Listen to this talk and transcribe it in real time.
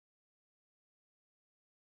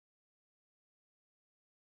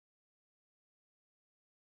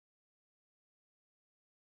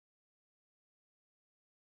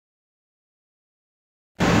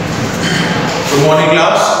morning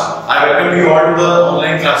class. I welcome you all to the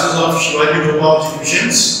online classes of SHIVAJI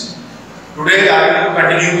Tuitions. Today I will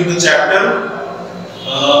continue with the chapter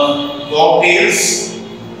Cocktails.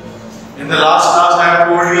 In the last class I have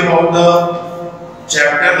told you about the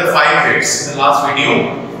chapter The Five Fates in the last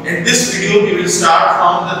video. In this video we will start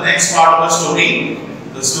from the next part of the story.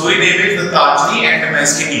 The story name is The Tajri and the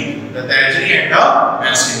Maskini. The Tajri and the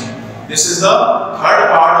Maskini. This is the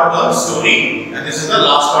third part of the story and this is the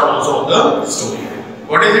last part also of the story.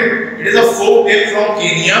 What is it? It is a folk tale from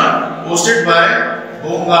Kenya posted by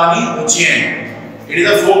Bongani Ochieng. It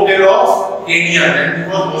is a folk tale of Kenya and it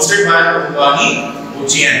was posted by Bongani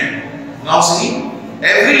Ochieng. Now see,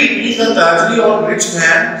 every evening the Tajri or rich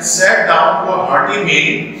man sat down to a hearty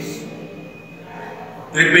meal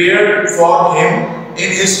prepared for him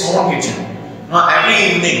in his own kitchen. Now every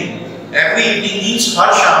evening means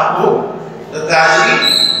har shaam ko the Tajri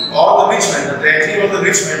or the rich man, the Tajri or the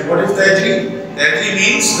rich man. What is Tajri? Tajri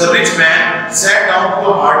means the rich man sat down to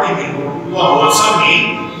a hearty meal, to a wholesome meal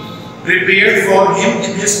prepared for him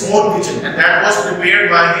in his own kitchen, and that was prepared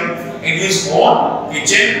by him in his own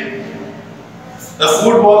kitchen. The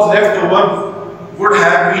food was left over would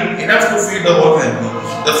have been enough to feed the whole family.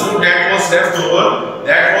 The food that was left over,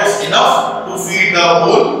 that was enough to feed the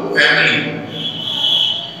whole family.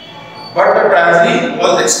 But the Tajri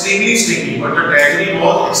was extremely stingy. What is the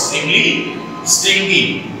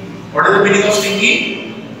meaning of stingy?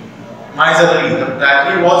 Miserly. The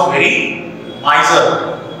Tajri was very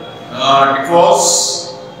miser. It was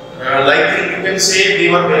like you can say they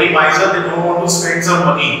were very miser. They don't want to spend some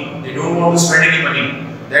money. They don't want to spend any money.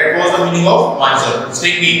 That was the meaning of miser.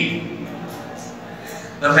 Stingy.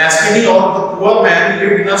 The Maskini or the poor man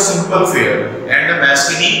lived in a simple fare, and the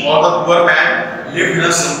Maskini or the poor man lived in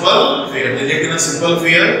a simple fare. They lived in a simple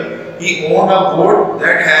fare. He owned a goat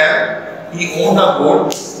that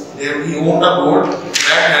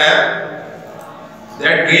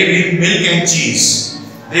gave him milk and cheese.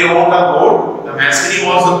 They owned a goat. The Maskini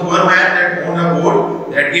was the poor man that owned a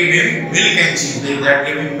goat that gave him milk and cheese. That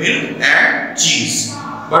gave him milk and cheese.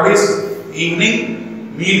 But his evening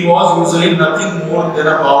meal was usually nothing more than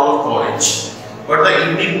a bowl of porridge. But the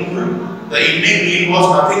evening meal was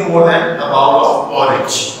nothing more than a bowl of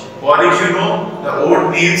porridge. Porridge, you know, the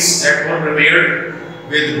old meals that were prepared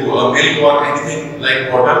with milk or anything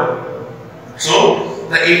like water. So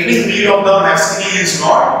the evening meal of the Maskini is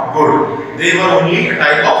not good. They were only a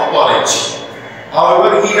type of porridge.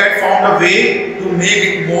 However, he had found a way to make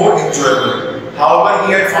it more enjoyable.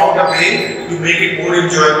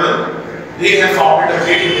 They have found a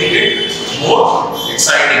way to make it more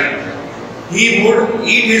exciting. He would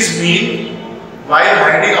eat his meal while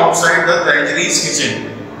hiding outside the Tajri's kitchen,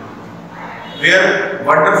 where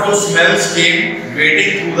wonderful smells came waiting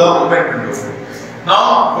through the open window.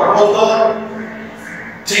 Now, what was the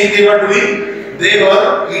thing they were doing? They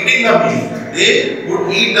were eating the meal. They would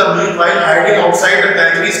eat the meal while hiding outside the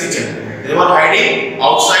Tajri's kitchen. They were hiding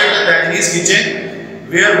outside the Tajri's kitchen,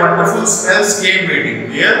 where wonderful smells came waiting.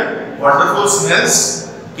 Their wonderful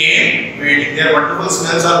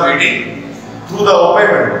smells are waiting through the open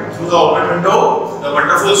window. Through the open window, the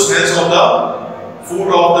wonderful smells of the food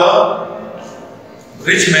of the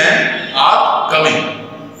rich man are coming.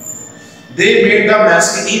 They made the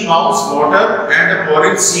Maskini mouths water and the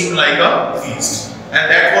porridge seemed like a feast. And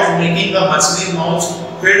that was making the Maskini mouths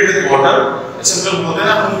filled with water.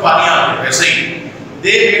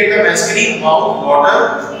 They made the Maskini mouth water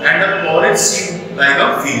and the porridge seemed like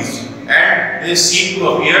a feast. And they seem to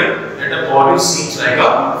appear that the porridge seems like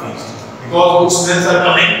a feast. Because good smells are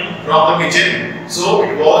coming from the kitchen. So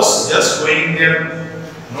it was just going in their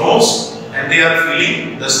nose and they are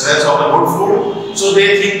feeling the smells of the good food. So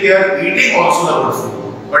they think they are eating also the good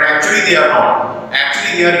food. But actually they are not.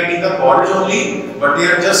 Actually they are eating the porridge only, but they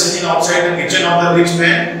are just sitting outside the kitchen of the rich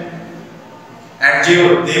man. And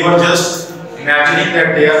they were just imagining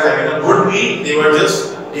that they are having a good meal. They were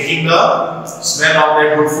just taking the smell of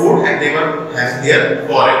their good food and they were having their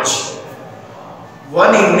porridge.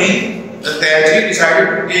 One evening, the Tajri decided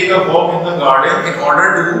to take a walk in the garden in order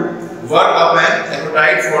to work up an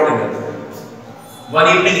appetite for dinner. One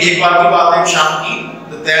evening, एक बार की बात है शाम की,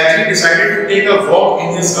 the Tajri decided to take a walk in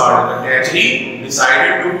his garden. The Tajri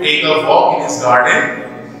decided to take a walk in his garden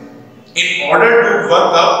in order to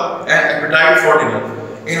work up an appetite for dinner.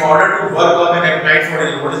 In order to work up an appetite for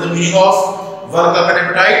dinner. What is the meaning of work up an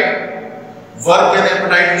appetite? Work an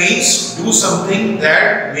appetite means do something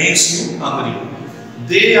that makes you hungry.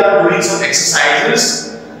 They are doing some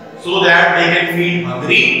exercises so that they can feel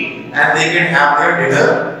hungry and they can have their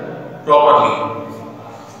dinner properly.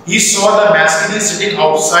 He saw the Maskini sitting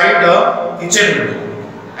outside the kitchen window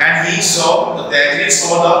and he saw the Tajri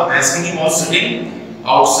saw the Maskini was sitting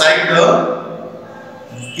outside the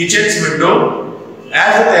kitchen's window.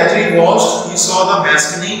 As the Tajri watched, he saw the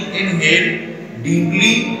Maskini inhale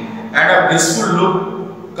deeply and a blissful look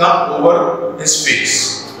come over his face.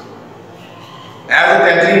 As the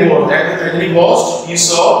Tajri watched, he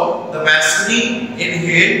saw the Maskini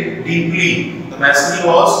inhale deeply. The Maskini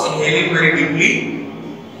was inhaling very deeply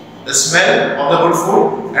the smell of the good food,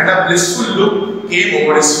 and a blissful look came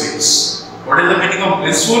over his face. What is the meaning of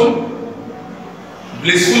blissful?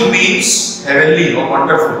 Blissful means heavenly or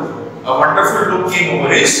wonderful. A wonderful look came over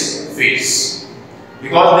his face,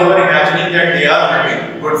 because they were imagining that they are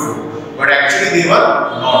having good food, but actually they were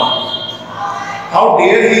not. How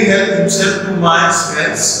dare he help himself to my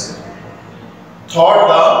smells, thought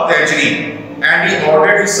the Tajri, and he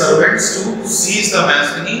ordered his servants to seize the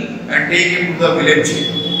Maskini and take him to the village.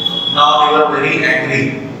 Now they were very angry.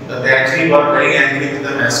 The Tajri were very angry with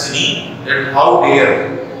the Maskini that how dare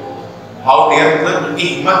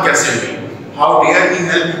he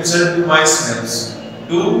help himself to my smells,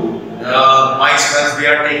 they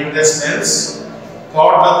are taking the smells,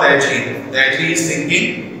 thought the Tajri. Tajri is thinking,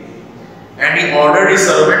 and he ordered his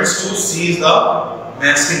servants to seize the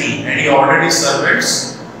Maskini,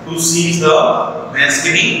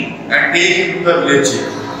 and take him to the village.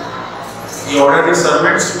 He ordered his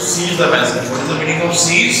servants to seize the Maskini. What is the meaning of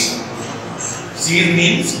seize? Seize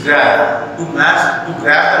means grab. To grab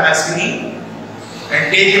the Maskini and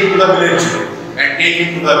take him to the village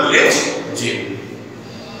jail.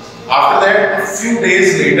 After that, a few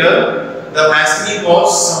days later, the Maskini was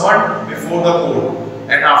summoned before the court.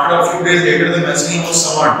 And after a few days later, the Maskini was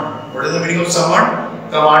summoned. What is the meaning of summoned?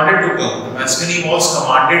 Commanded to come. The Maskini was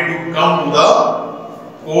commanded to come to the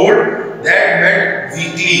court that met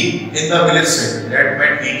weekly in the village center.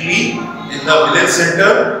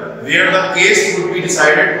 Where the case would be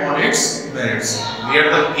decided on its merits.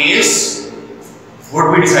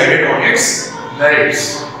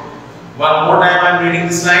 One more time I am reading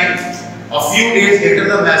this line. A few days later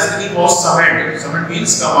the Maskini was summoned. Summoned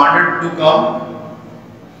means commanded to come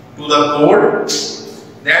to the court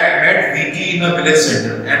that met weekly in the village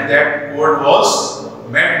center. And that court was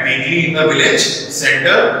met weekly in the village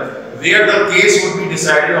center, where the case would be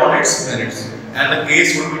decided on its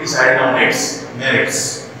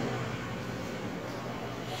merits.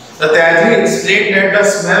 The Tajri explained that the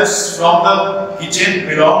smells from the kitchen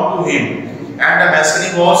belonged to him, and the Maskini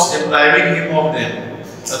was depriving him of them.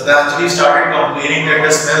 The Tajri started complaining that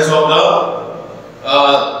the smells of the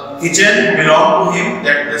kitchen belonged to him,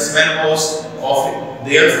 that the smell was of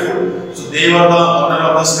their food, so they were the owner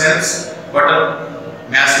of the smells, but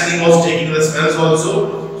Maskini was taking the smells also,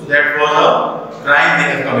 so that was a crime they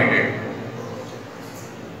have committed.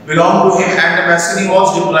 Belonged to him, and the Maskini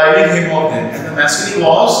was depriving him of them.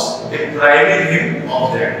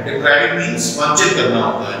 Depriving means vanchit karna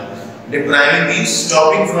hota hai. Depriving means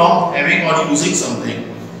stopping from having or using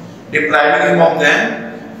something. Depriving him of them.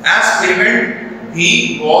 As payment,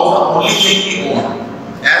 he was the only thing he owned.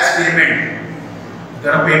 As payment,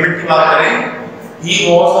 अगर हम payment की बात करें, he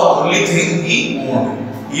was the only thing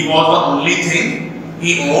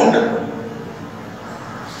he owned.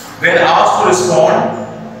 When asked to respond,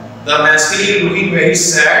 the Maskini, looking very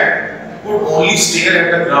sad, could only stare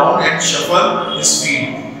at the ground and shuffle his feet.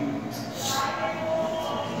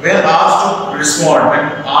 When asked to respond,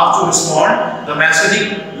 the Maskini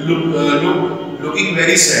looking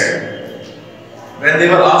very sad. When they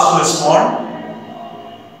were asked to respond,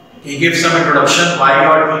 he gave some introduction why you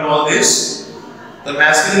are doing all this. The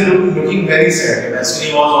Maskini looking very sad. The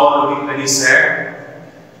Maskini was all looking very sad.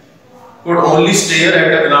 Could only stare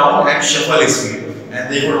at the ground and shuffle his feet. And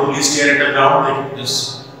they could only stare at the ground. They could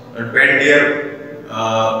just bend their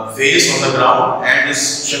face on the ground and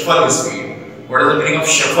just shuffle his feet. What is the meaning of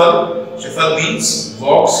shuffle? Shuffle means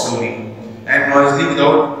walk slowly and noisily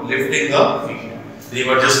without lifting the feet. They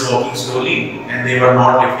were just walking slowly and they were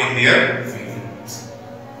not lifting their feet.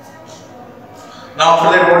 Now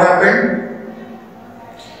after that, what happened?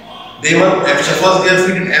 They were shuffled their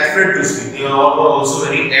feet in afraid to speak. They were also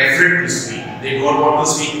very afraid to speak. They don't want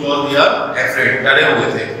to speak because they are afraid. डरे हुए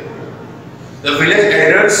थे. The village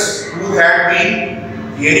elders who had been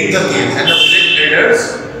hearing the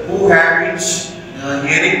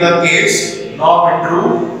case, now withdrew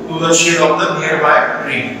to the shade of the nearby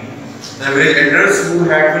tree. The village elders who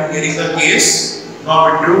had been hearing the case now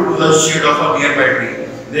withdrew to the shade of a nearby tree.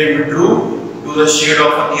 They withdrew to the shade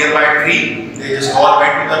of a nearby tree. They just all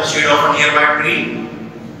went to the shade of a nearby tree.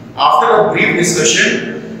 After a brief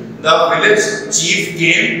discussion, the village chief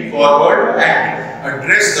came forward and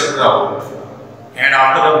addressed the crowd. And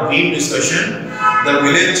after a brief discussion, the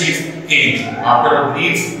village chief came. After a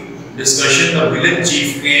brief discussion, the village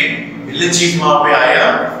chief came. Village chief वहाँ पे आया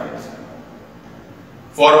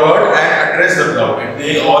forward and addressed the crowd. And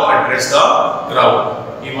they all addressed the crowd.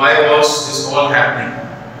 Why was this all happening?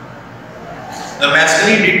 The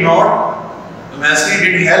masculine did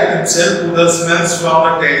help himself to the smells from the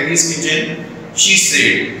Tajri's kitchen. She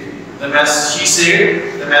said the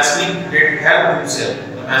masculine did help himself.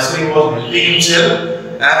 The masculine was helping himself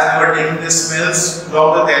as they were taking the smells from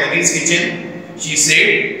the Tajri's kitchen. She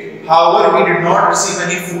said, however, he did not receive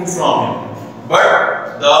any food from him.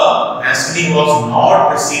 But the masculine was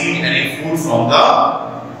not receiving any food from the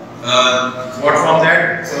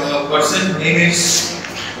person name is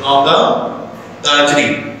from the Tajri.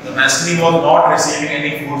 The masculine was not receiving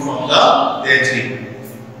any food from the Tajri.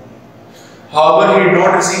 However, he did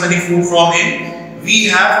not receive any food from him. We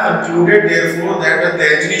have concluded, therefore, that the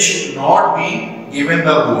Tajri should not be given the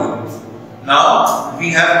gold. Now,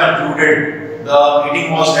 we have concluded, the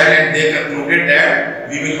meeting was held and they concluded that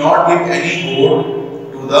we will not give any gold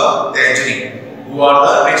to the Tajri, who are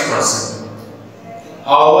the rich person.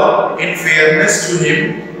 However, in fairness to him,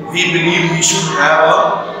 we believe he should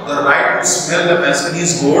have the right to smell the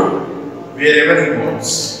masculine's gold wherever he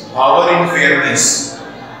wants. However, in fairness,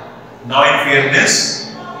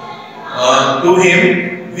 to him,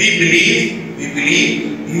 we believe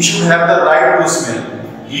he should have the right to smell.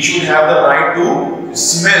 He should have the right to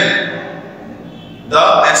smell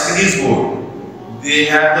the masculine's gold. They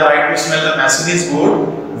have the right to smell the masculine's gold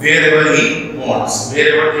wherever he wants.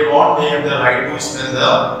 Wherever they want, they have the right to smell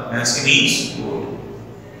the masculine's gold.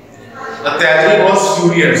 The Tajri was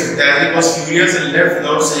furious and left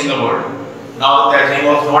without saying a word. Now the Tajri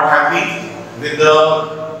was not happy with the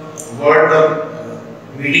word the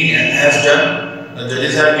meeting has done. The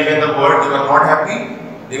judges have given the word. They were not happy.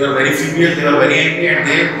 They were very furious. They were very angry, and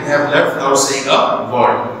they have left without saying a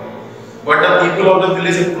word. But the people of the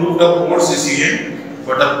village approved the court's decision.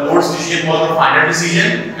 But the court's decision was the final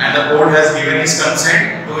decision, and the court has given its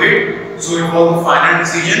consent to it. So it was the final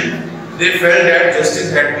decision. They felt that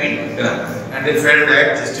justice had been done,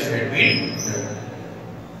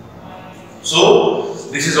 So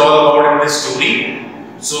this is all about in this story.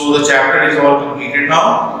 So the chapter is all completed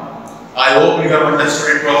now. I hope you have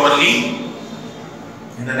understood it properly.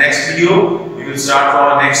 In the next video, we will start from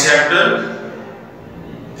the next chapter.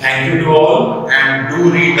 Thank you to all, and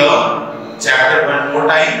do read the chapter one more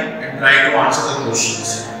time and try to answer the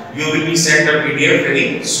questions. You will be sent a PDF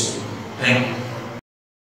very soon. Thank you.